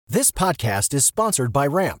This podcast is sponsored by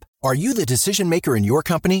Ramp. Are you the decision maker in your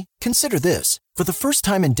company? Consider this. For the first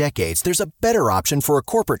time in decades, there's a better option for a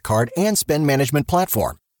corporate card and spend management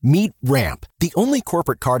platform. Meet Ramp, the only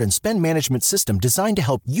corporate card and spend management system designed to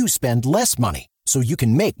help you spend less money so you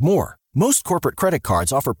can make more. Most corporate credit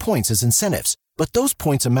cards offer points as incentives, but those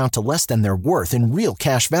points amount to less than their worth in real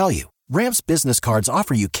cash value. Ramp's business cards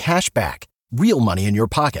offer you cash back, real money in your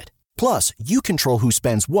pocket. Plus, you control who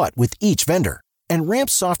spends what with each vendor. And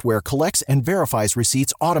Ramp's software collects and verifies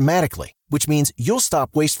receipts automatically, which means you'll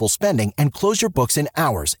stop wasteful spending and close your books in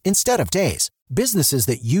hours instead of days. Businesses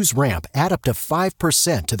that use Ramp add up to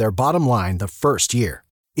 5% to their bottom line the first year.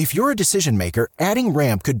 If you're a decision maker, adding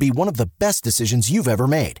Ramp could be one of the best decisions you've ever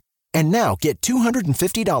made. And now get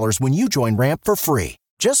 $250 when you join Ramp for free.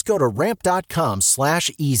 Just go to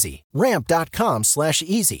ramp.com/easy.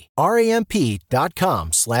 Ramp.com/easy.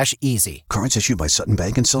 RAMP.com/easy. Cards issued by Sutton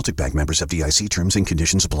Bank and Celtic Bank, members FDIC. Terms and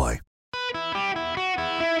conditions apply.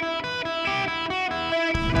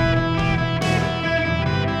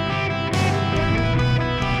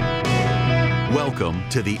 Welcome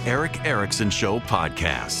to the Eric Erickson Show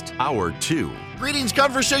podcast, Hour 2. Greetings,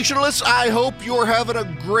 conversationalists. I hope you're having a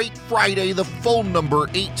great Friday. The phone number,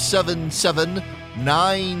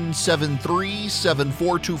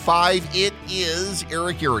 877-973-7425. It is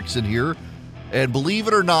Eric Erickson here. And believe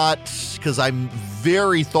it or not, because I'm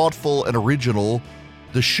very thoughtful and original,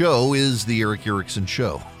 the show is the Eric Erickson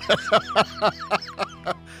Show.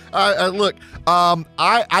 Look,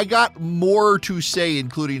 I got more to say,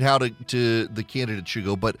 including how to the candidate should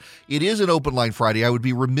go, but it is an open line Friday. I would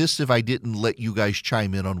be remiss if I didn't let you guys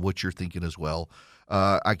chime in on what you're thinking as well.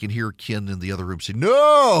 I can hear Ken in the other room say,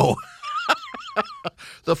 no!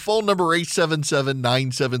 The phone number,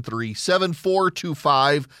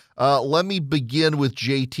 877-973-7425. Let me begin with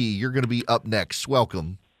JT. You're going to be up next.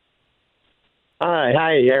 Welcome.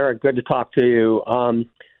 Hi, Eric. Good to talk to you.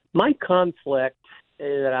 My conflict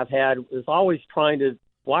that I've had is always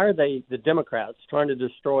why are the Democrats trying to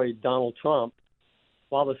destroy Donald Trump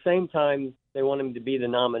while at the same time they want him to be the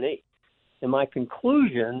nominee? And my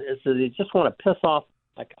conclusion is that they just want to piss off,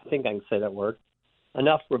 I think I can say that word,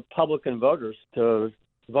 enough Republican voters to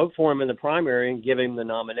vote for him in the primary and give him the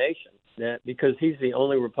nomination, because he's the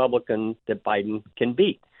only Republican that Biden can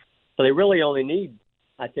beat. So they really only need,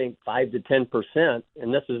 I think, 5 to 10%,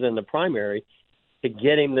 and this is in the primary, to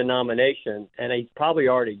get him the nomination. And he's probably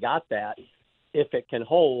already got that if it can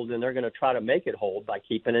hold, and they're going to try to make it hold by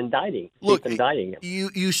keep indicting him.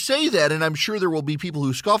 You say that, and I'm sure there will be people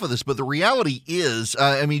who scoff at this, but the reality is,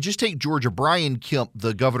 just take Georgia. Brian Kemp,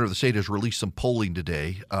 the governor of the state, has released some polling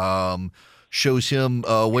today. Shows him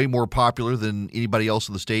way more popular than anybody else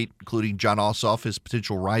in the state, including John Ossoff, his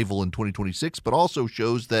potential rival in 2026, but also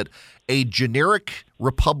shows that a generic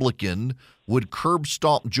Republican would curb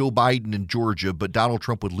stomp Joe Biden in Georgia, but Donald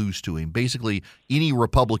Trump would lose to him. Basically, any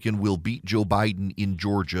Republican will beat Joe Biden in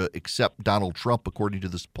Georgia except Donald Trump, according to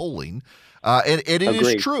this polling. And it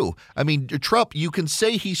is true. I mean, Trump, you can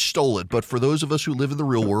say he stole it, but for those of us who live in the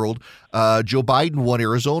real world, Joe Biden won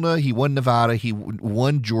Arizona, he won Nevada, he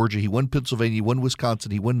won Georgia, he won Pennsylvania, he won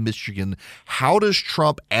Wisconsin, he won Michigan. How does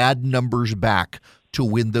Trump add numbers back to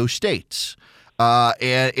win those states?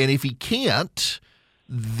 And if he can't,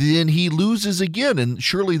 then he loses again. And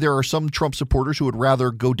surely there are some Trump supporters who would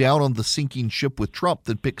rather go down on the sinking ship with Trump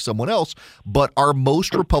than pick someone else. But are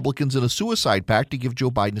most Republicans in a suicide pact to give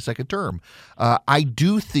Joe Biden a second term? I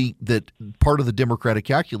do think that part of the Democratic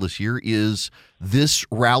calculus here is this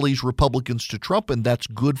rallies Republicans to Trump, and that's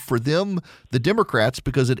good for them, the Democrats,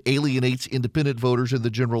 because it alienates independent voters in the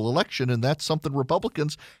general election. And that's something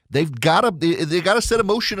Republicans, they've got to set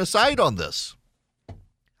emotion aside on this.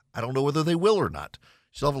 I don't know whether they will or not.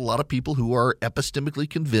 Still have a lot of people who are epistemically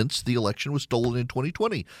convinced the election was stolen in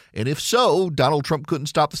 2020. And if so, Donald Trump couldn't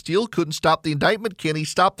stop the steal, couldn't stop the indictment. Can he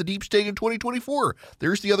stop the deep state in 2024?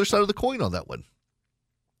 There's the other side of the coin on that one.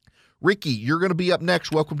 Ricky, you're going to be up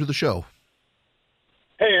next. Welcome to the show.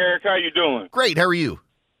 Hey, Eric, how you doing? Great. How are you?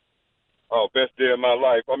 Oh, best day of my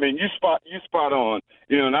life. I mean, you spot on.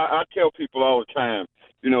 And I tell people all the time,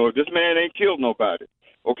 this man ain't killed nobody.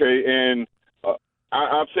 Okay, and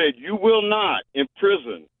I've said you will not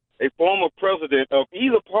imprison a former president of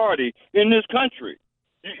either party in this country.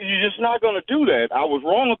 You're just not going to do that. I was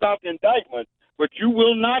wrong about the indictment, but you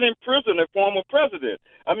will not imprison a former president.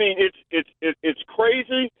 I mean, it's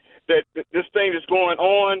crazy that this thing is going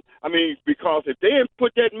on. I mean, because if they didn't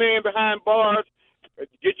put that man behind bars,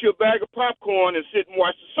 get you a bag of popcorn and sit and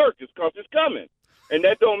watch the circus, because it's coming. And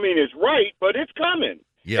that don't mean it's right, but it's coming.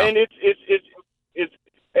 Yeah. And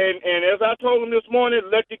And as I told him this morning,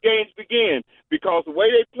 let the games begin, because the way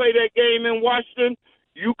they play that game in Washington,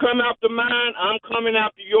 You come after mine, I'm coming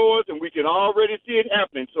after yours, and we can already see it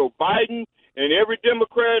happening. So Biden and every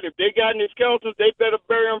Democrat, if they got any skeletons, they better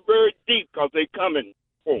bury them very deep because they coming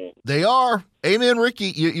for them. They are. Amen, Ricky.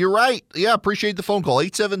 You're right. Yeah, appreciate the phone call.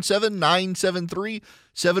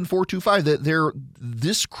 877-973-7425.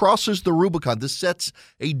 This crosses the Rubicon. This sets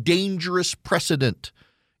a dangerous precedent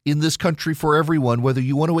in this country for everyone, whether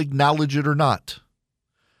you want to acknowledge it or not.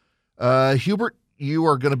 Hubert, you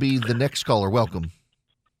are going to be the next caller. Welcome.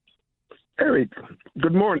 Eric,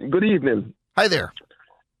 good morning. Good evening. Hi there.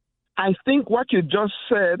 I think what you just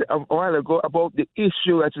said a while ago about the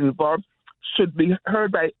issue that's involved should be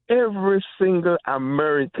heard by every single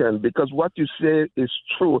American, because what you say is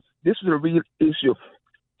true. This is a real issue.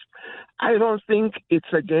 I don't think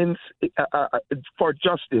it's against for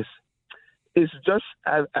justice. It's just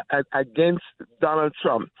against Donald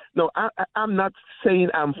Trump. No, I'm not saying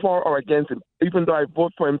I'm for or against him, even though I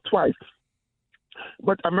vote for him twice.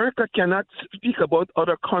 But America cannot speak about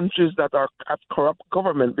other countries that have corrupt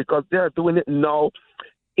government, because they are doing it now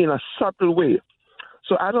in a subtle way.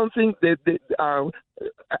 So I don't think that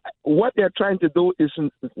what they're trying to do is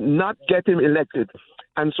not get him elected,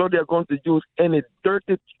 and so they're going to use any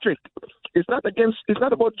dirty trick. It's not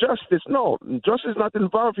about justice. No, justice is not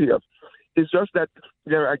involved here. It's just that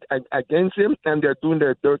they're against him and they're doing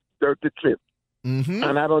their dirty trick. Mm-hmm.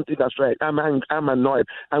 And I don't think that's right. I'm annoyed.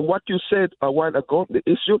 And what you said a while ago, the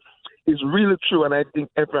issue is really true. And I think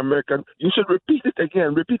every American, you should repeat it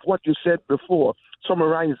again. Repeat what you said before.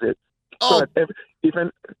 Summarize it. So that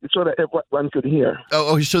everyone could hear.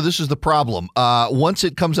 Oh, so this is the problem. Once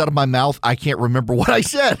it comes out of my mouth, I can't remember what I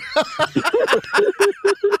said.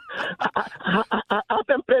 I'll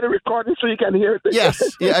then play the recording so you can hear it.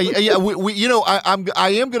 Yes, yeah. I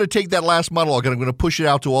am going to take that last monologue and I'm going to push it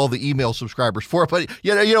out to all the email subscribers for it. But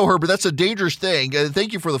Herbert, that's a dangerous thing.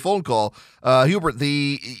 Thank you for the phone call, Hubert.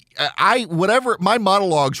 My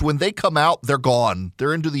monologues, when they come out, they're gone.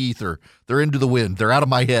 They're into the ether. They're into the wind. They're out of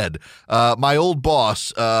my head. My old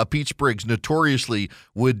boss, Pete Spriggs, notoriously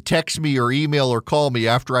would text me or email or call me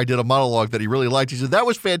after I did a monologue that he really liked. He said, "That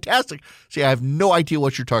was fantastic." See, I have no idea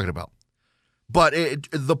what you're talking about. But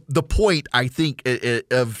the point, I think,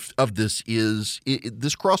 of this is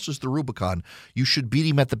this crosses the Rubicon. You should beat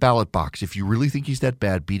him at the ballot box. If you really think he's that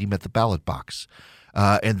bad, beat him at the ballot box.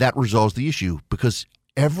 And that resolves the issue, because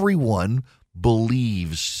everyone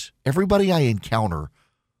believes, everybody I encounter,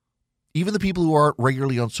 even the people who aren't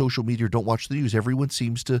regularly on social media or don't watch the news, everyone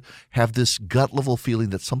seems to have this gut-level feeling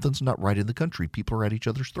that something's not right in the country. People are at each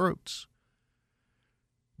other's throats.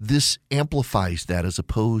 This amplifies that as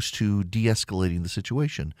opposed to de-escalating the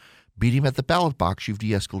situation. Beat him at the ballot box, you've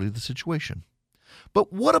de-escalated the situation.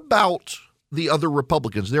 But what about the other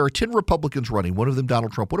Republicans? There are 10 Republicans running, one of them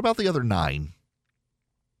Donald Trump. What about the other 9?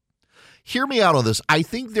 Hear me out on this. I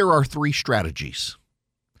think there are 3 strategies.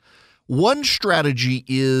 One strategy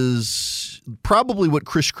is probably what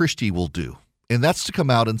Chris Christie will do, and that's to come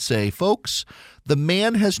out and say, folks, the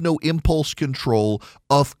man has no impulse control.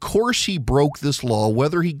 Of course he broke this law.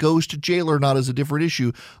 Whether he goes to jail or not is a different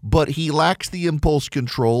issue, but he lacks the impulse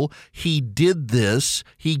control. He did this.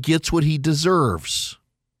 He gets what he deserves.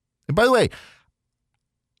 And by the way,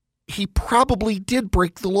 he probably did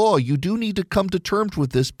break the law. You do need to come to terms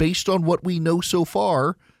with this based on what we know so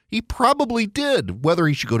far. He probably did. Whether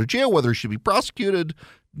he should go to jail, whether he should be prosecuted,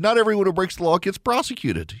 not everyone who breaks the law gets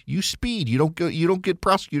prosecuted. You speed. You don't get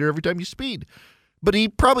prosecuted every time you speed. But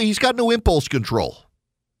he's got no impulse control.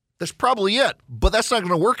 That's probably it. But that's not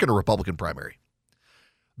going to work in a Republican primary.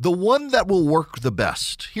 The one that will work the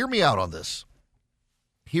best, hear me out on this.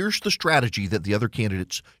 Here's the strategy that the other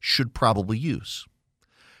candidates should probably use.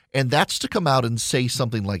 And that's to come out and say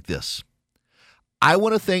something like this. I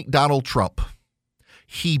want to thank Donald Trump.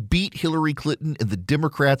 He beat Hillary Clinton, and the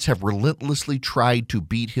Democrats have relentlessly tried to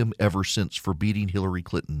beat him ever since for beating Hillary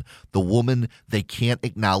Clinton. The woman they can't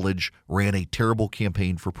acknowledge ran a terrible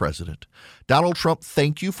campaign for president. Donald Trump,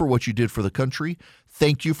 thank you for what you did for the country.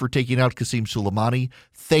 Thank you for taking out Qasem Soleimani.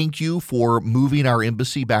 Thank you for moving our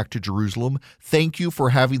embassy back to Jerusalem. Thank you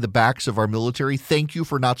for having the backs of our military. Thank you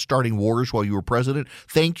for not starting wars while you were president.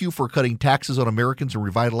 Thank you for cutting taxes on Americans and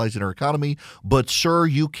revitalizing our economy. But, sir,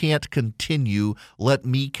 you can't continue. Let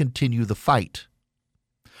me continue the fight.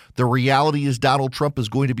 The reality is Donald Trump is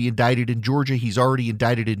going to be indicted in Georgia. He's already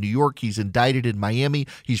indicted in New York. He's indicted in Miami.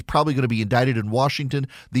 He's probably going to be indicted in Washington.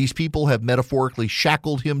 These people have metaphorically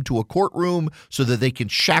shackled him to a courtroom so that they can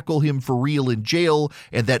shackle him for real in jail,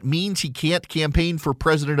 and that means he can't campaign for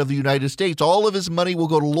president of the United States. All of his money will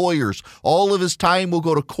go to lawyers. All of his time will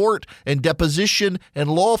go to court and deposition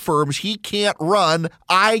and law firms. He can't run.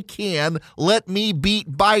 I can. Let me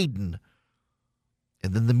beat Biden.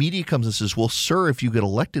 And then the media comes and says, well, sir, if you get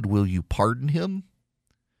elected, will you pardon him?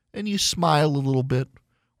 And you smile a little bit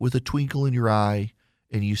with a twinkle in your eye,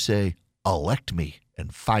 and you say, elect me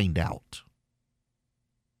and find out.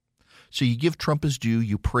 So you give Trump his due,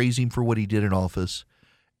 you praise him for what he did in office,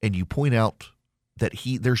 and you point out that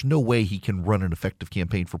there's no way he can run an effective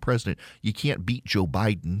campaign for president. You can't beat Joe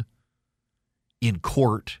Biden in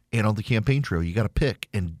court and on the campaign trail. You got to pick,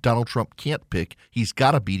 and Donald Trump can't pick. He's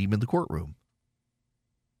got to beat him in the courtroom.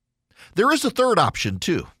 There is a third option,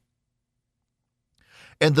 too.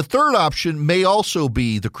 And the third option may also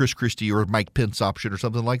be the Chris Christie or Mike Pence option or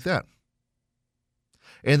something like that.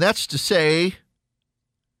 And that's to say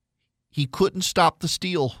he couldn't stop the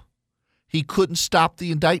steal. He couldn't stop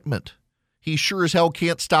the indictment. He sure as hell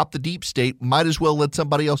can't stop the deep state. Might as well let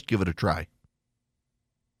somebody else give it a try.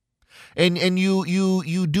 And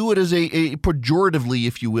you do it as a pejoratively,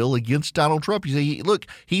 if you will, against Donald Trump. You say, look,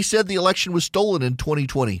 he said the election was stolen in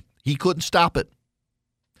 2020. He couldn't stop it.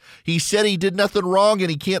 He said he did nothing wrong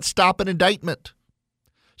and he can't stop an indictment.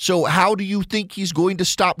 So how do you think he's going to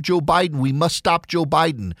stop Joe Biden? We must stop Joe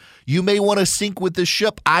Biden. You may want to sink with this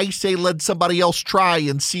ship. I say let somebody else try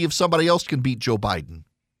and see if somebody else can beat Joe Biden.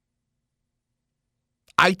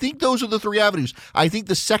 I think those are the three avenues. I think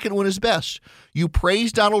the second one is best. You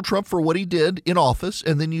praise Donald Trump for what he did in office,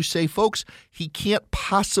 and then you say, folks, he can't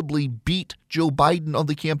possibly beat Joe Biden on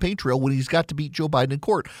the campaign trail when he's got to beat Joe Biden in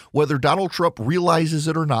court. Whether Donald Trump realizes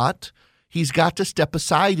it or not, he's got to step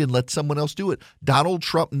aside and let someone else do it. Donald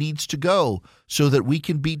Trump needs to go so that we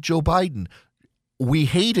can beat Joe Biden. We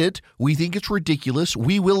hate it. We think it's ridiculous.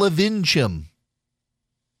 We will avenge him.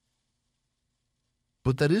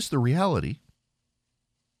 But that is the reality.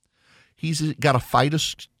 He's got to fight a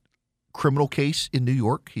criminal case in New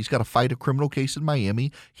York. He's got to fight a criminal case in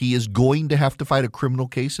Miami. He is going to have to fight a criminal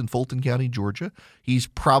case in Fulton County, Georgia. He's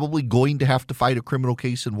probably going to have to fight a criminal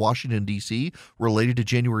case in Washington, D.C. related to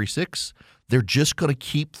January 6th. They're just going to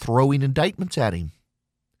keep throwing indictments at him.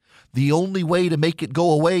 The only way to make it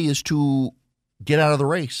go away is to get out of the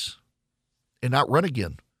race and not run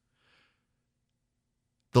again.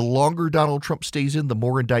 The longer Donald Trump stays in, the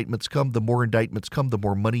more indictments come. The more indictments come, the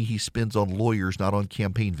more money he spends on lawyers, not on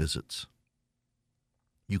campaign visits.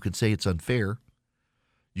 You can say it's unfair.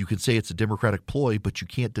 You can say it's a Democratic ploy, but you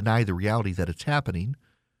can't deny the reality that it's happening.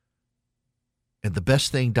 And the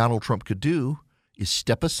best thing Donald Trump could do is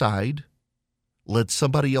step aside, let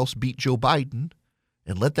somebody else beat Joe Biden,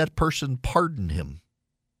 and let that person pardon him.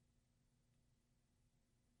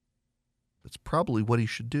 That's probably what he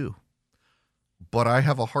should do. But I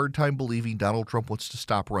have a hard time believing Donald Trump wants to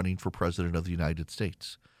stop running for president of the United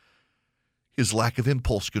States. His lack of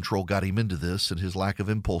impulse control got him into this, and his lack of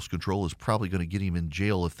impulse control is probably going to get him in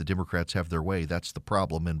jail if the Democrats have their way. That's the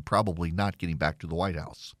problem, and probably not getting back to the White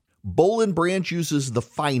House. Boll & Branch uses the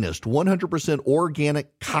finest 100%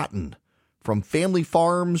 organic cotton from family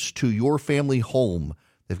farms to your family home.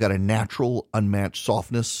 They've got a natural, unmatched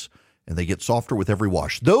softness, and they get softer with every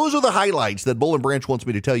wash. Those are the highlights that Boll & Branch wants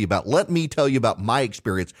me to tell you about. Let me tell you about my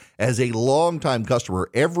experience as a longtime customer.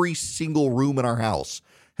 Every single room in our house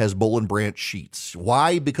has Boll & Branch sheets.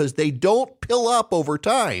 Why? Because they don't pill up over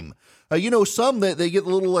time. Some that they get a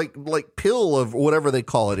little like pill of whatever they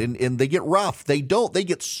call it, and they get rough. They don't. They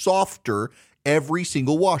get softer every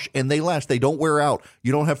single wash, and they last. They don't wear out.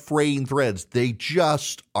 You don't have fraying threads. They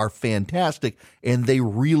just are fantastic, and they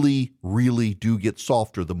really, really do get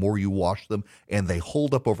softer the more you wash them, and they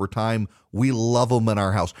hold up over time. We love them in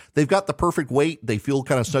our house. They've got the perfect weight. They feel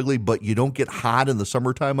kind of snuggly, but you don't get hot in the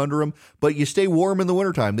summertime under them, but you stay warm in the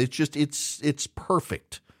wintertime. It's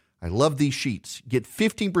perfect. I love these sheets. Get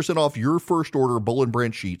 15% off your first order of Boll &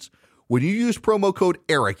 Branch sheets when you use promo code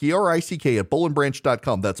ERIC, E-R-I-C-K, at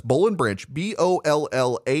bollandbranch.com. That's Boll & Branch,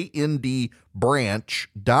 B-O-L-L-A-N-D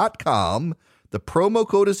branch.com. The promo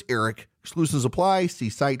code is ERIC. Exclusions apply. See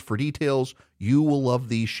site for details. You will love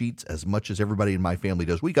these sheets as much as everybody in my family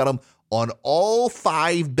does. We got them on all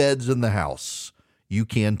 5 beds in the house. You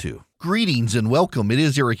can too. Greetings and welcome. It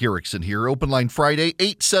is Eric Erickson here. Open line Friday,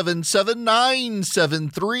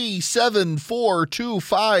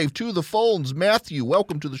 877-973-7425 to the phones. Matthew,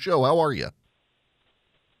 welcome to the show. How are you?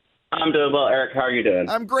 I'm doing well, Eric. How are you doing?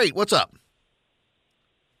 I'm great. What's up?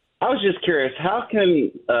 I was just curious, how can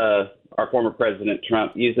our former President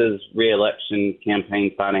Trump use his re-election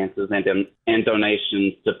campaign finances and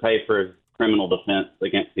donations to pay for his criminal defense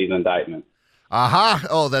against these indictments? Aha.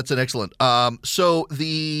 Oh, that's an excellent. So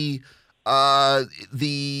the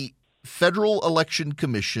Federal Election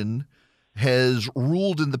Commission has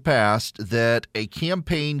ruled in the past that a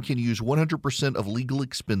campaign can use 100% of legal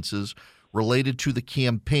expenses related to the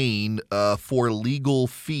campaign for legal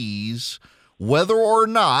fees whether or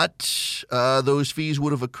not those fees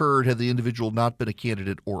would have occurred had the individual not been a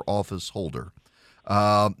candidate or office holder.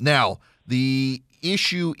 Now, the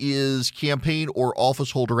issue is campaign or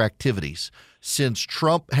office holder activities. Since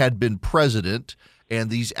Trump had been president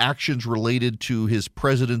and these actions related to his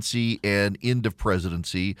presidency and end of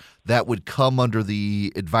presidency, that would come under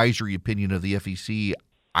the advisory opinion of the FEC,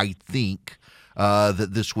 I think.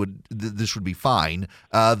 That this would be fine.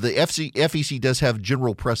 The FEC does have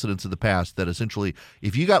general precedents in the past that essentially,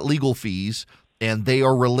 if you got legal fees and they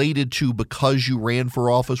are related to because you ran for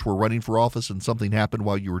office, were running for office, and something happened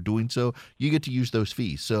while you were doing so, you get to use those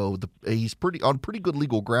fees. So he's on pretty good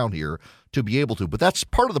legal ground here to be able to. But that's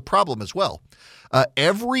part of the problem as well.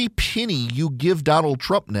 Every penny you give Donald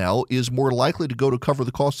Trump now is more likely to go to cover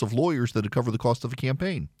the costs of lawyers than to cover the cost of a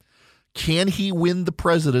campaign. Can he win the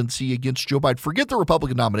presidency against Joe Biden? Forget the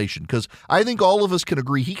Republican nomination, because I think all of us can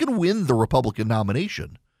agree he can win the Republican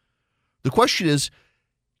nomination. The question is,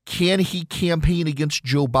 can he campaign against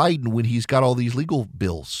Joe Biden when he's got all these legal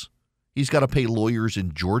bills? He's got to pay lawyers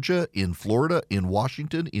in Georgia, in Florida, in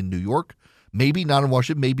Washington, in New York. Maybe not in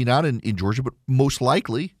Washington, maybe not in Georgia, but most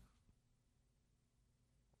likely.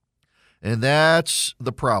 And that's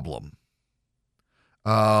the problem.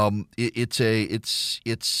 It's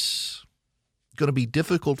going to be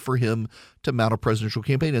difficult for him to mount a presidential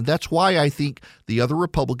campaign. And that's why I think the other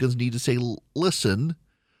Republicans need to say, listen,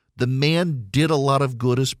 the man did a lot of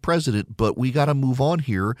good as president, but we got to move on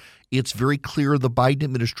here. It's very clear the Biden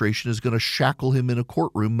administration is going to shackle him in a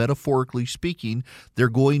courtroom, metaphorically speaking. They're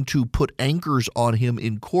going to put anchors on him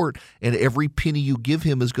in court, and every penny you give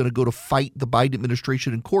him is going to go to fight the Biden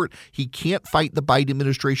administration in court. He can't fight the Biden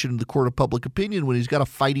administration in the court of public opinion when he's got to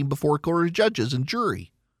fight him before a court of judges and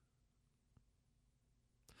jury.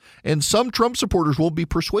 And some Trump supporters won't be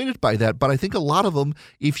persuaded by that, but I think a lot of them,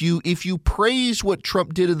 if you praise what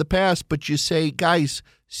Trump did in the past, but you say, guys,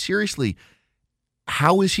 seriously,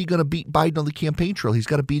 how is he going to beat Biden on the campaign trail? He's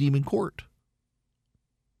got to beat him in court.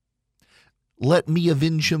 Let me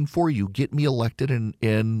avenge him for you. Get me elected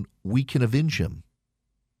and we can avenge him.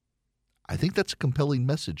 I think that's a compelling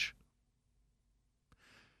message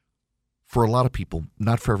for a lot of people,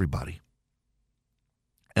 not for everybody.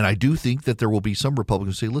 And I do think that there will be some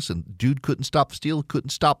Republicans who say, listen, dude couldn't stop the steal,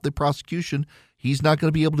 couldn't stop the prosecution. He's not going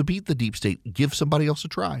to be able to beat the deep state. Give somebody else a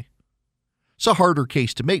try. It's a harder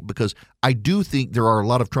case to make because I do think there are a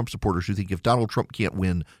lot of Trump supporters who think if Donald Trump can't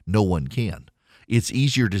win, no one can. It's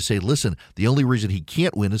easier to say, listen, the only reason he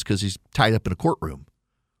can't win is because he's tied up in a courtroom.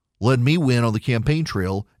 Let me win on the campaign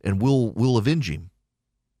trail and we'll avenge him.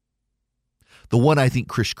 The one I think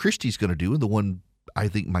Chris Christie's going to do, and the one I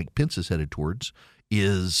think Mike Pence is headed towards,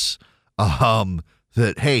 is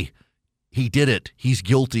that, hey, he did it. He's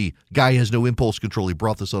guilty. Guy has no impulse control. He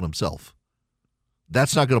brought this on himself.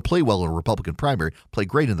 That's not going to play well in a Republican primary. Play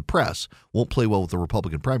great in the press. Won't play well with the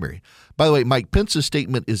Republican primary. By the way, Mike Pence's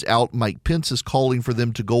statement is out. Mike Pence is calling for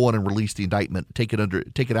them to go on and release the indictment, take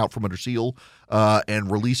it out from under seal, and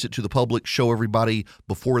release it to the public, show everybody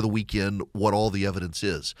before the weekend what all the evidence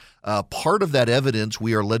is. Part of that evidence,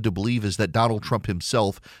 we are led to believe, is that Donald Trump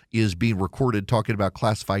himself is being recorded talking about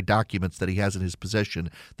classified documents that he has in his possession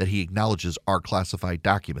that he acknowledges are classified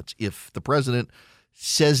documents. If the president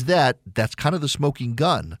says that, that's kind of the smoking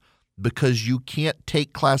gun, because you can't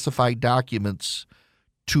take classified documents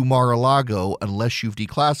to Mar-a-Lago unless you've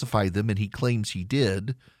declassified them, and he claims he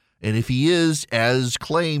did. And if he is, as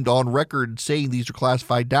claimed on record, saying these are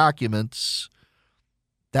classified documents,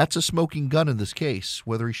 that's a smoking gun in this case.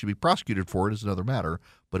 Whether he should be prosecuted for it is another matter,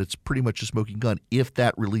 but it's pretty much a smoking gun if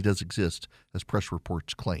that really does exist, as press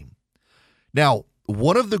reports claim. Now,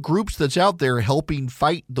 one of the groups that's out there helping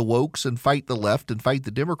fight the wokes and fight the left and fight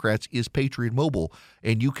the Democrats is Patriot Mobile,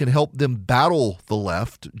 and you can help them battle the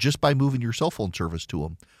left just by moving your cell phone service to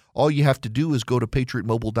them. All you have to do is go to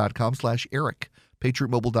patriotmobile.com/Eric,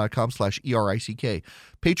 patriotmobile.com/ERICK.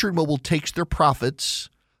 Patriot Mobile takes their profits,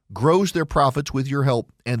 grows their profits with your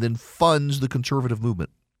help, and then funds the conservative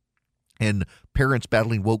movement. And parents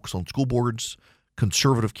battling wokes on school boards,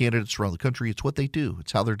 conservative candidates around the country, it's what they do.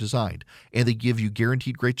 It's how they're designed. And they give you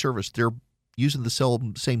guaranteed great service. They're using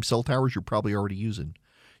the same cell towers you're probably already using.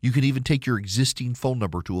 You can even take your existing phone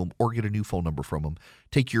number to them or get a new phone number from them.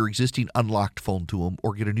 Take your existing unlocked phone to them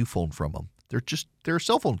or get a new phone from them. They're a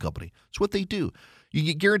cell phone company. It's what they do. You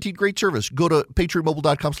get guaranteed great service. Go to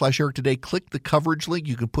patriotmobile.com/Eric today. Click the coverage link.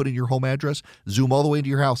 You can put in your home address, zoom all the way into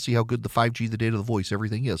your house, see how good the 5G, the data, the voice,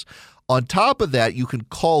 everything is. On top of that, you can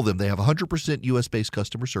call them. They have 100% U.S.-based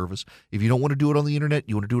customer service. If you don't want to do it on the internet,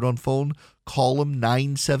 you want to do it on phone, call them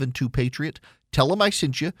 972-PATRIOT. Tell them I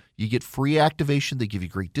sent you. You get free activation. They give you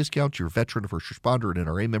great discounts. You're a veteran, a first responder, an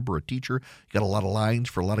NRA member, a teacher. You got a lot of lines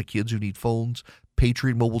for a lot of kids who need phones.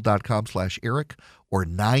 patriotmobile.com/Eric or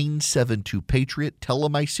 972-PATRIOT. Tell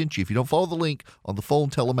them I sent you. If you don't follow the link on the phone,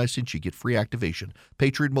 tell them I sent you. Get free activation.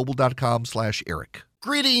 patriotmobile.com/Eric.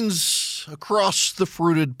 Greetings across the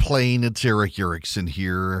fruited plain. It's Eric Erickson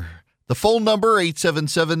here. The phone number,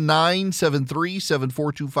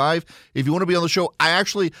 877-973-7425. If you want to be on the show,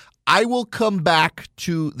 I will come back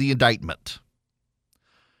to the indictment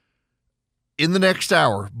in the next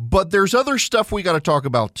hour. But there's other stuff we got to talk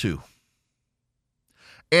about, too.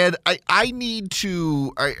 And I need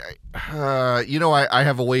to, I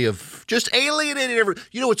have a way of just alienating everyone.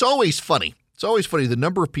 It's always funny. It's always funny the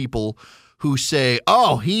number of people who say,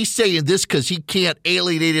 oh, he's saying this because he can't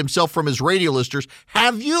alienate himself from his radio listeners.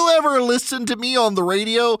 Have you ever listened to me on the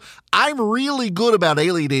radio? I'm really good about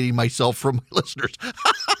alienating myself from my listeners.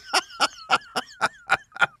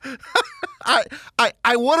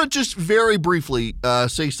 I want to just very briefly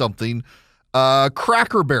say something.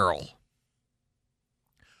 Cracker Barrel.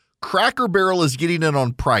 Cracker Barrel is getting in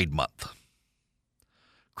on Pride Month.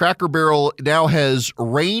 Cracker Barrel now has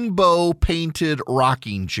rainbow-painted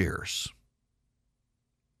rocking chairs.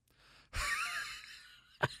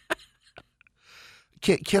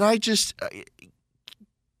 Can I just,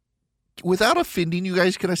 without offending you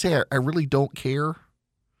guys, can I say I really don't care?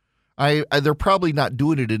 They're probably not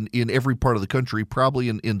doing it in every part of the country. Probably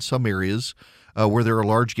in some areas where there are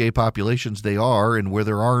large gay populations, they are, and where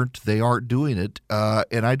there aren't, they aren't doing it.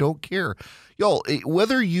 And I don't care, y'all.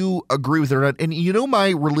 Whether you agree with it or not, and you know my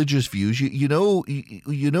religious views, you know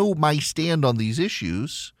my stand on these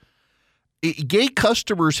issues. Gay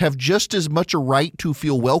customers have just as much a right to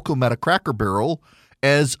feel welcome at a Cracker Barrel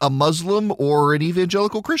as a Muslim or an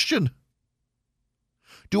evangelical Christian.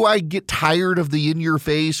 Do I get tired of the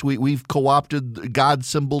in-your-face, we've co-opted God's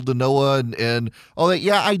symbol to Noah and all that?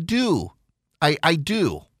 Yeah, I do. I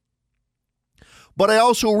do. But I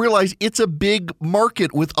also realize it's a big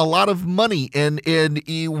market with a lot of money, and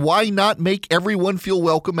why not make everyone feel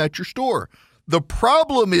welcome at your store? The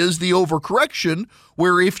problem is the overcorrection,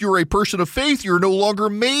 where if you're a person of faith, you're no longer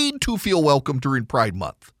made to feel welcome during Pride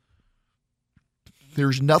Month.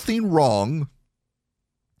 There's nothing wrong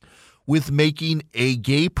with making a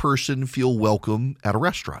gay person feel welcome at a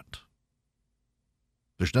restaurant.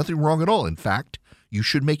 There's nothing wrong at all. In fact, you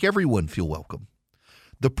should make everyone feel welcome.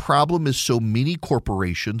 The problem is so many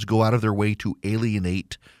corporations go out of their way to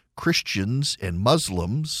alienate Christians and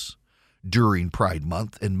Muslims during Pride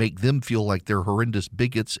Month and make them feel like they're horrendous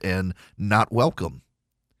bigots and not welcome.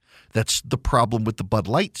 That's the problem with the Bud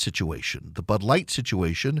Light situation. The Bud Light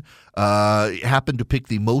situation happened to pick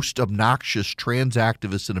the most obnoxious trans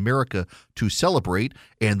activists in America to celebrate,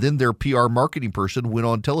 and then their PR marketing person went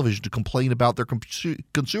on television to complain about their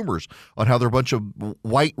consumers on how they're a bunch of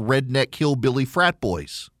white redneck hillbilly frat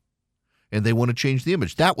boys, and they want to change the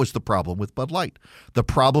image. That was the problem with Bud Light. The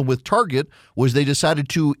problem with Target was they decided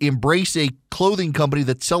to embrace a clothing company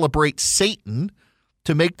that celebrates Satan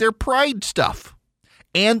to make their pride stuff.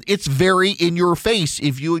 And it's very in your face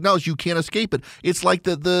if you acknowledge you can't escape it. It's like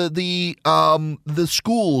the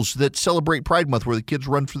schools that celebrate Pride Month where the kids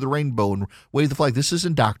run through the rainbow and wave the flag. This is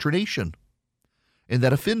indoctrination, and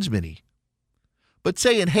that offends many. But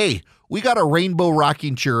saying, hey, we got a rainbow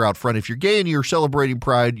rocking chair out front. If you're gay and you're celebrating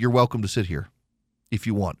Pride, you're welcome to sit here if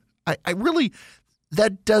you want. I really,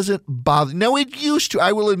 that doesn't bother. No, it used to.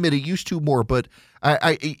 I will admit it used to more, but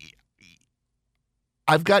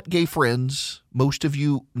I've got gay friends. Most of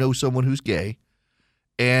you know someone who's gay,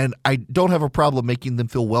 and I don't have a problem making them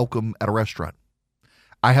feel welcome at a restaurant.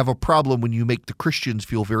 I have a problem when you make the Christians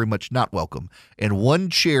feel very much not welcome. And one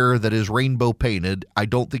chair that is rainbow painted, I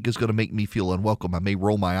don't think is going to make me feel unwelcome. I may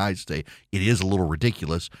roll my eyes today. It is a little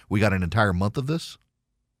ridiculous. We got an entire month of this.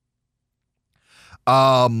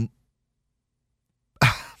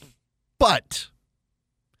 But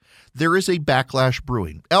there is a backlash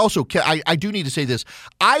brewing. Also, I do need to say this.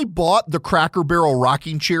 I bought the Cracker Barrel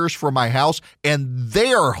rocking chairs for my house, and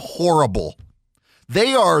they are horrible.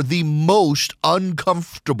 They are the most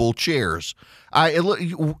uncomfortable chairs.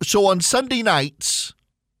 So on Sunday nights,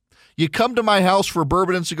 you come to my house for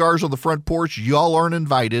bourbon and cigars on the front porch. Y'all aren't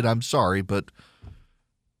invited. I'm sorry, but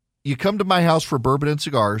you come to my house for bourbon and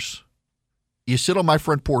cigars. You sit on my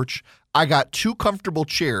front porch. I got two comfortable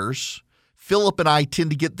chairs Philip and I tend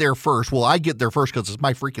to get there first. Well, I get there first because it's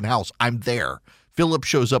my freaking house. I'm there. Philip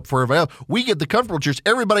shows up for everybody else. We get the comfortable chairs.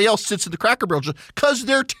 Everybody else sits in the Cracker Barrel chairs because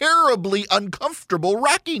they're terribly uncomfortable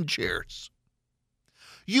rocking chairs.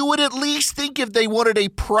 You would at least think if they wanted a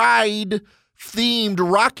Pride-themed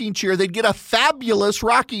rocking chair, they'd get a fabulous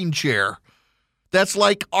rocking chair that's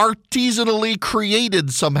like artisanally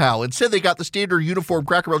created somehow. Instead, they got the standard uniform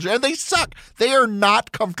Cracker Barrel chair, and they suck. They are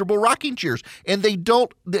not comfortable rocking chairs, and they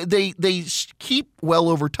keep well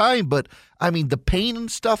over time. But I mean, the paint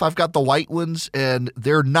and stuff. I've got the white ones, and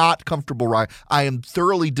they're not comfortable. I am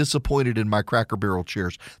thoroughly disappointed in my Cracker Barrel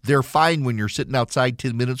chairs. They're fine when you're sitting outside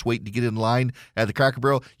 10 minutes waiting to get in line at the Cracker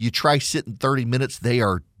Barrel. You try sitting 30 minutes, they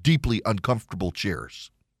are deeply uncomfortable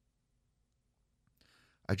chairs.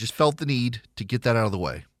 I just felt the need to get that out of the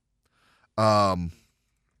way.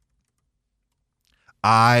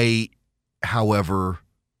 However,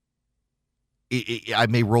 I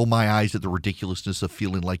may roll my eyes at the ridiculousness of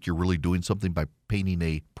feeling like you're really doing something by painting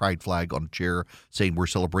a pride flag on a chair, saying we're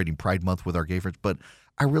celebrating Pride Month with our gay friends. But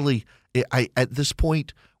at this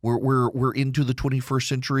point, we're into the 21st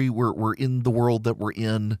century. We're in the world that we're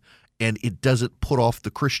in. And it doesn't put off the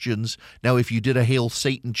Christians. Now, if you did a Hail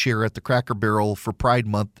Satan chair at the Cracker Barrel for Pride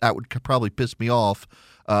Month, that would probably piss me off.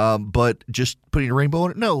 But just putting a rainbow on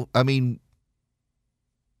it, no. I mean,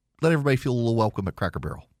 let everybody feel a little welcome at Cracker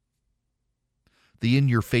Barrel. The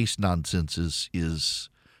in-your-face nonsense is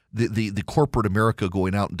the corporate America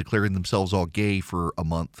going out and declaring themselves all gay for a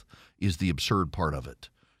month is the absurd part of it.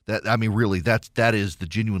 That is the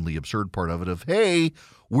genuinely absurd part of it. Of hey,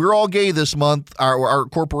 we're all gay this month. Our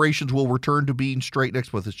corporations will return to being straight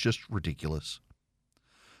next month. It's just ridiculous.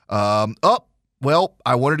 Well,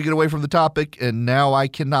 I wanted to get away from the topic, and now I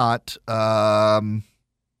cannot.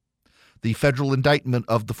 The federal indictment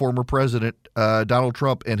of the former president, Donald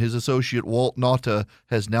Trump, and his associate, Walt Nauta,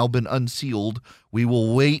 has now been unsealed. We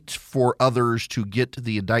will wait for others to get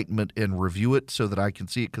the indictment and review it so that I can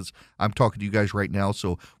see it, because I'm talking to you guys right now.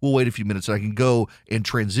 So we'll wait a few minutes so I can go and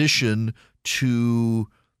transition to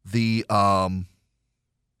the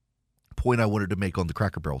point I wanted to make on the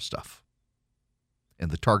Cracker Barrel stuff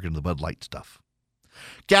and the Target and the Bud Light stuff.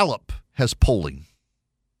 Gallup has polling.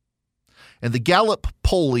 And the Gallup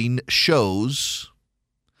polling shows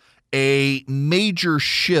a major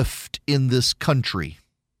shift in this country.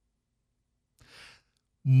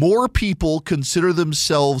 More people consider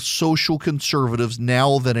themselves social conservatives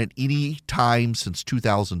now than at any time since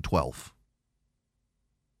 2012.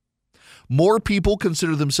 More people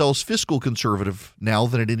consider themselves fiscal conservative now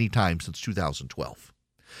than at any time since 2012.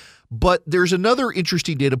 But there's another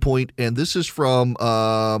interesting data point, and this is from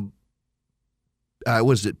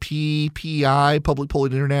PPI, Public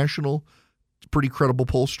Polling International, pretty credible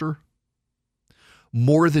pollster.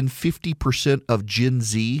 More than 50% of Gen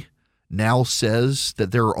Z now says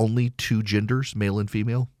that there are only two genders, male and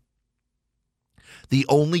female. The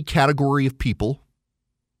only category of people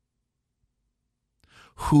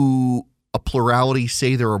who a plurality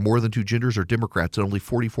say there are more than two genders are Democrats, and only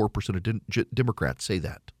 44% of Democrats say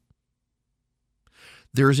that.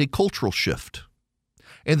 There is a cultural shift.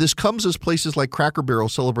 And this comes as places like Cracker Barrel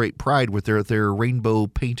celebrate Pride with their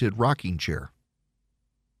rainbow-painted rocking chair.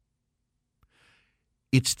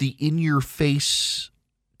 It's the in-your-face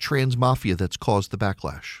Transmafia that's caused the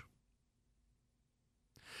backlash.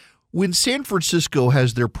 When San Francisco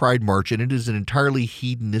has their Pride March, and it is an entirely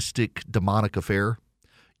hedonistic, demonic affair,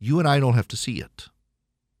 you and I don't have to see it.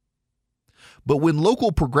 But when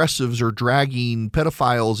local progressives are dragging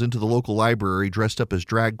pedophiles into the local library dressed up as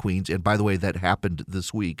drag queens, and by the way, that happened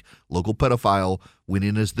this week, local pedophile went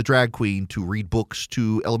in as the drag queen to read books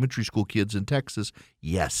to elementary school kids in Texas,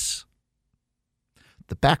 yes,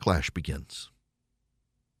 the backlash begins.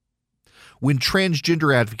 When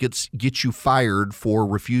transgender advocates get you fired for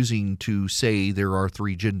refusing to say there are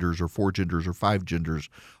 3 genders or 4 genders or 5 genders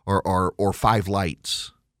or 5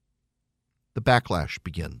 lights, the backlash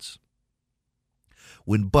begins.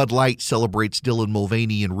 When Bud Light celebrates Dylan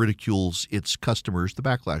Mulvaney and ridicules its customers, the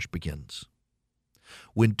backlash begins.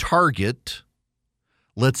 When Target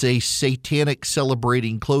lets a satanic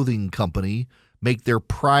celebrating clothing company make their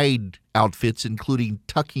pride outfits, including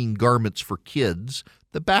tucking garments for kids,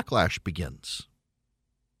 the backlash begins.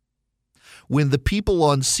 When the people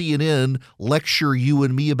on CNN lecture you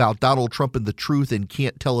and me about Donald Trump and the truth and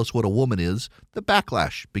can't tell us what a woman is, the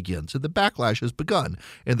backlash begins. And the backlash has begun.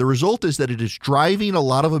 And the result is that it is driving a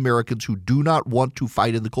lot of Americans who do not want to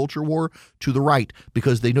fight in the culture war to the right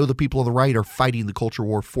because they know the people on the right are fighting the culture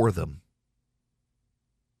war for them.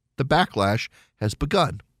 The backlash has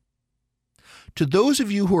begun. To those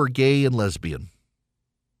of you who are gay and lesbian,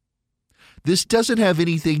 This doesn't have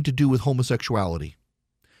anything to do with homosexuality.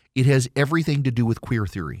 It has everything to do with queer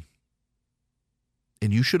theory.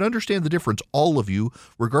 And you should understand the difference, all of you,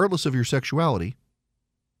 regardless of your sexuality.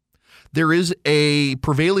 There is a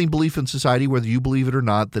prevailing belief in society, whether you believe it or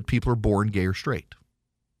not, that people are born gay or straight.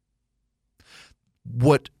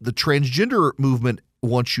 What the transgender movement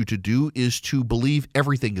wants you to do is to believe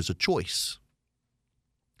everything is a choice.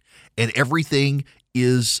 And everything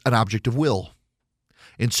is an object of will.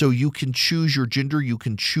 And so you can choose your gender, you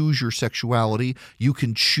can choose your sexuality, you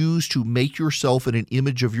can choose to make yourself in an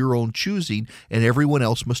image of your own choosing, and everyone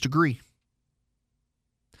else must agree.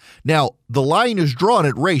 Now, the line is drawn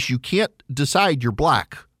at race. You can't decide you're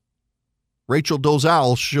black. Rachel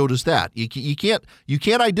Dolezal showed us that. You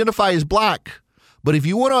can't identify as black, but if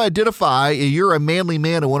you want to identify, you're a manly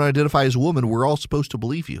man and want to identify as a woman, we're all supposed to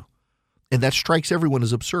believe you. And that strikes everyone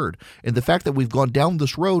as absurd. And the fact that we've gone down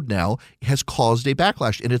this road now has caused a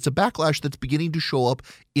backlash. And it's a backlash that's beginning to show up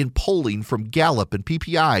in polling from Gallup and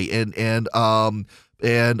PPI and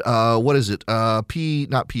what is it?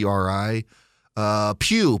 Not PRI.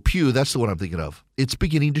 Pew, that's the one I'm thinking of. It's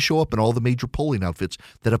beginning to show up in all the major polling outfits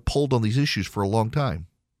that have polled on these issues for a long time.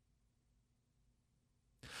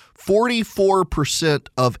 44%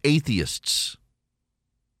 of atheists,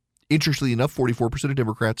 interestingly enough, 44% of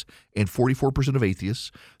Democrats and 44% of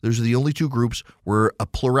atheists, those are the only two groups where a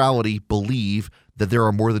plurality believe that there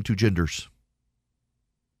are more than two genders.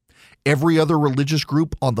 Every other religious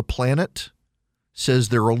group on the planet says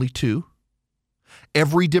there are only two.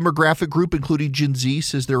 Every demographic group, including Gen Z,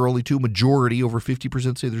 says there are only two. Majority, over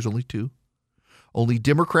 50%, say there's only two. Only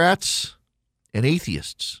Democrats and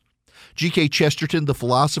atheists. G.K. Chesterton, the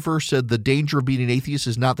philosopher, said the danger of being an atheist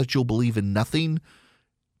is not that you'll believe in nothing,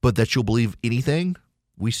 but that you'll believe anything.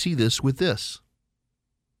 We see this with this.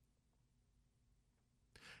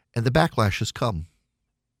 And the backlash has come.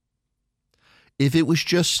 If it was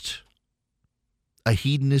just a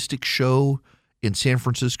hedonistic show in San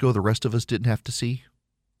Francisco the rest of us didn't have to see,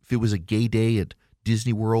 if it was a gay day at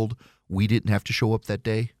Disney World we didn't have to show up that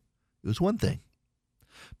day, it was one thing.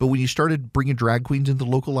 But when you started bringing drag queens into the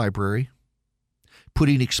local library,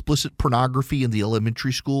 putting explicit pornography in the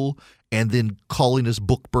elementary school, and then calling us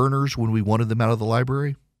book burners when we wanted them out of the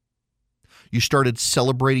library, you started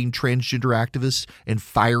celebrating transgender activists and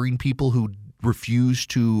firing people who refuse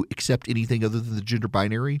to accept anything other than the gender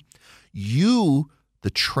binary, you,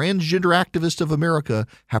 the transgender activists of America,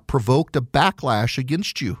 have provoked a backlash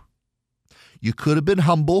against you. You could have been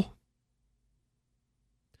humble.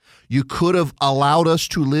 You could have allowed us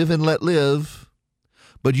to live and let live,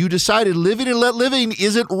 but you decided living and let living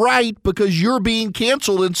isn't right because you're being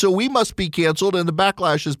canceled, and so we must be canceled, and the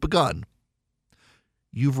backlash has begun.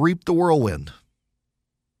 You've reaped the whirlwind.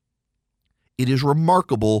 It is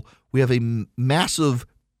remarkable. We have a massive,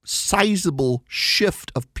 sizable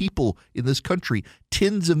shift of people in this country,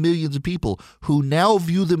 tens of millions of people who now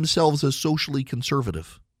view themselves as socially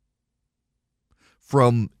conservative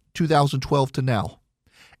from 2012 to now.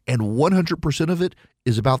 And 100% of it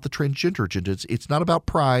is about the transgender agenda. It's not about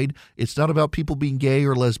pride. It's not about people being gay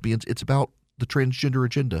or lesbians. It's about the transgender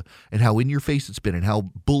agenda and how in your face it's been and how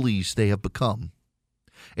bullies they have become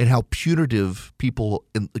and how punitive people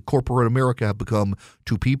in corporate America have become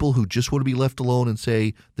to people who just want to be left alone and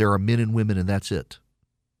say there are men and women and that's it.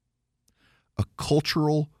 A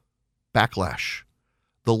cultural backlash.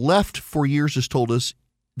 The left for years has told us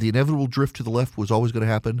the inevitable drift to the left was always going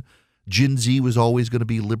to happen. Gen Z was always going to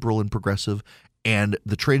be liberal and progressive, and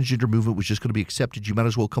the transgender movement was just going to be accepted. You might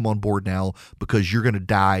as well come on board now because you're going to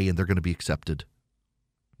die and they're going to be accepted.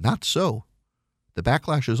 Not so. The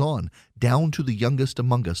backlash is on. Down to the youngest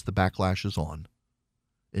among us, the backlash is on.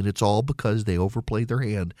 And it's all because they overplayed their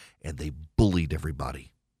hand and they bullied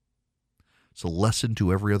everybody. It's a lesson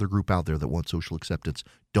to every other group out there that wants social acceptance.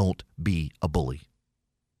 Don't be a bully.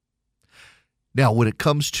 Now, when it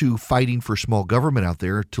comes to fighting for small government out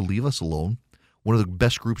there to leave us alone, one of the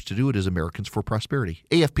best groups to do it is Americans for Prosperity,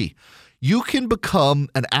 AFP. You can become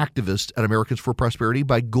an activist at Americans for Prosperity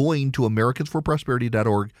by going to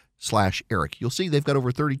americansforprosperity.org/Eric. You'll see they've got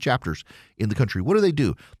over 30 chapters in the country. What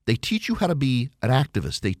do? They teach you how to be an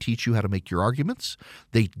activist. They teach you how to make your arguments.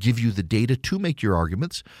 They give you the data to make your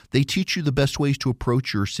arguments. They teach you the best ways to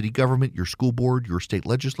approach your city government, your school board, your state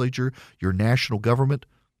legislature, your national government,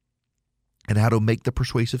 and how to make the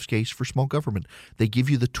persuasive case for small government. They give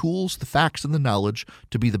you the tools, the facts, and the knowledge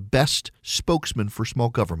to be the best spokesman for small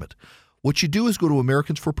government. What you do is go to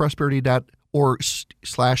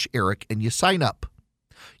americansforprosperity.org/Eric and you sign up.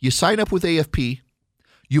 You sign up with AFP,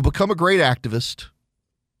 you become a great activist,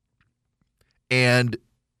 and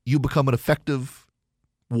you become an effective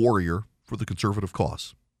warrior for the conservative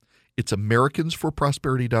cause. It's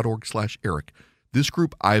americansforprosperity.org/Eric. This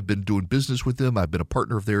group, I've been doing business with them. I've been a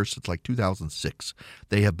partner of theirs since like 2006.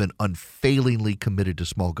 They have been unfailingly committed to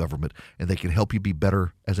small government, and they can help you be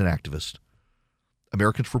better as an activist.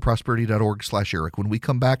 americansforprosperity.org/Eric. When we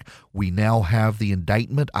come back, we now have the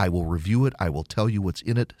indictment. I will review it. I will tell you what's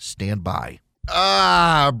in it. Stand by.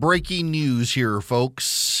 Breaking news here,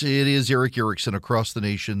 folks. It is Eric Erickson across the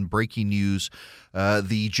nation. Breaking news.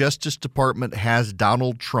 The Justice Department has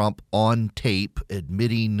Donald Trump on tape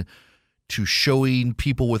admitting to showing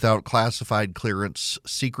people without classified clearance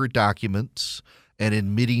secret documents and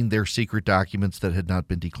admitting their secret documents that had not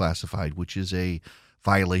been declassified, which is a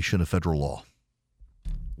violation of federal law.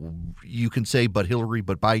 You can say, but Hillary,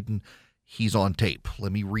 but Biden. He's on tape.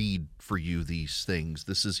 Let me read for you these things.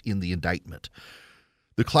 This is in the indictment.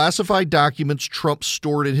 The classified documents Trump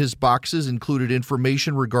stored in his boxes included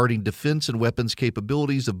information regarding defense and weapons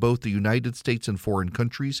capabilities of both the United States and foreign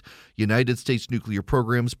countries, United States nuclear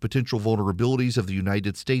programs, potential vulnerabilities of the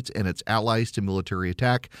United States and its allies to military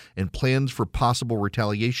attack, and plans for possible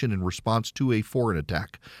retaliation in response to a foreign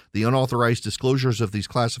attack. The unauthorized disclosures of these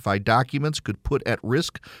classified documents could put at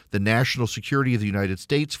risk the national security of the United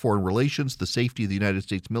States, foreign relations, the safety of the United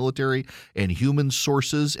States military, and human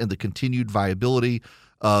sources, and the continued viability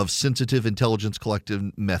of sensitive intelligence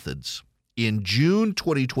collective methods. In June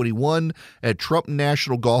 2021, at Trump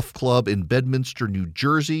National Golf Club in Bedminster, New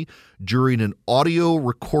Jersey, during an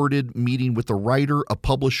audio-recorded meeting with a writer, a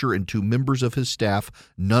publisher, and 2 members of his staff,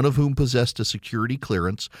 none of whom possessed a security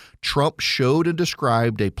clearance, Trump showed and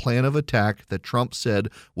described a plan of attack that Trump said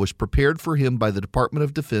was prepared for him by the Department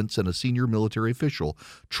of Defense and a senior military official.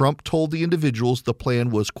 Trump told the individuals the plan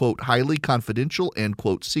was, quote, highly confidential and,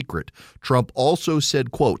 quote, secret. Trump also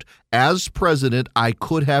said, quote, as president, I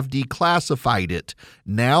could have declassified it.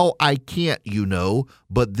 Now I can't, you know,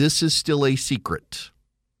 but this is still a secret.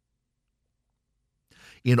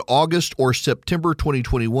 In August or September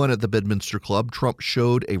 2021 at the Bedminster Club, Trump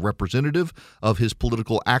showed a representative of his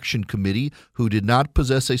political action committee who did not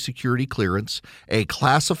possess a security clearance a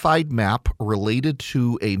classified map related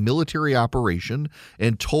to a military operation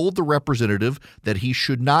and told the representative that he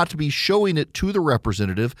should not be showing it to the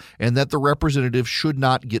representative and that the representative should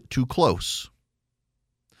not get too close.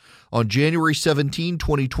 On January 17,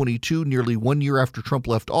 2022, nearly 1 year after Trump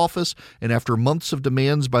left office and after months of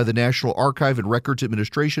demands by the National Archive and Records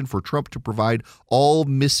Administration for Trump to provide all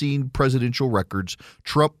missing presidential records,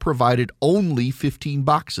 Trump provided only 15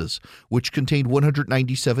 boxes, which contained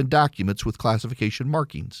 197 documents with classification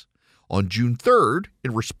markings. On June 3rd,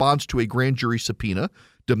 in response to a grand jury subpoena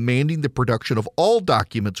demanding the production of all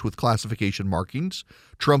documents with classification markings,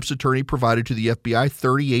 Trump's attorney provided to the FBI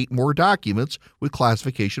 38 more documents with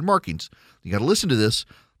classification markings. You got to listen to this.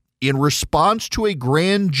 In response to a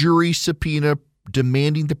grand jury subpoena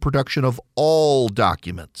demanding the production of all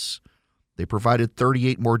documents, they provided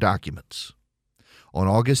 38 more documents. On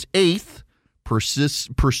August 8th,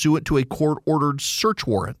 pursuant to a court-ordered search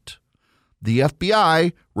warrant, the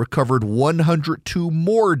FBI recovered 102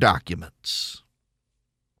 more documents.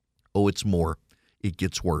 Oh, it's more. It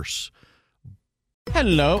gets worse.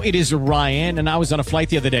 Hello, it is Ryan, and I was on a flight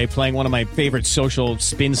the other day playing one of my favorite social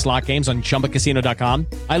spin slot games on ChumbaCasino.com.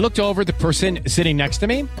 I looked over at the person sitting next to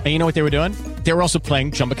me, and you know what they were doing? They were also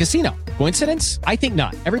playing Chumba Casino. Coincidence? I think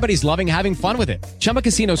not. Everybody's loving having fun with it. Chumba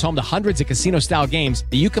Casino is home to hundreds of casino-style games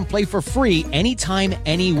that you can play for free anytime,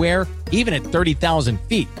 anywhere, even at 30,000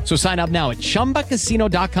 feet. So sign up now at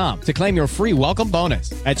ChumbaCasino.com to claim your free welcome bonus.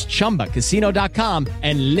 That's ChumbaCasino.com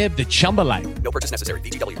and live the Chumba life. No purchase necessary.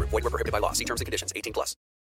 VGW. Void where prohibited by law. See terms and conditions. 18+.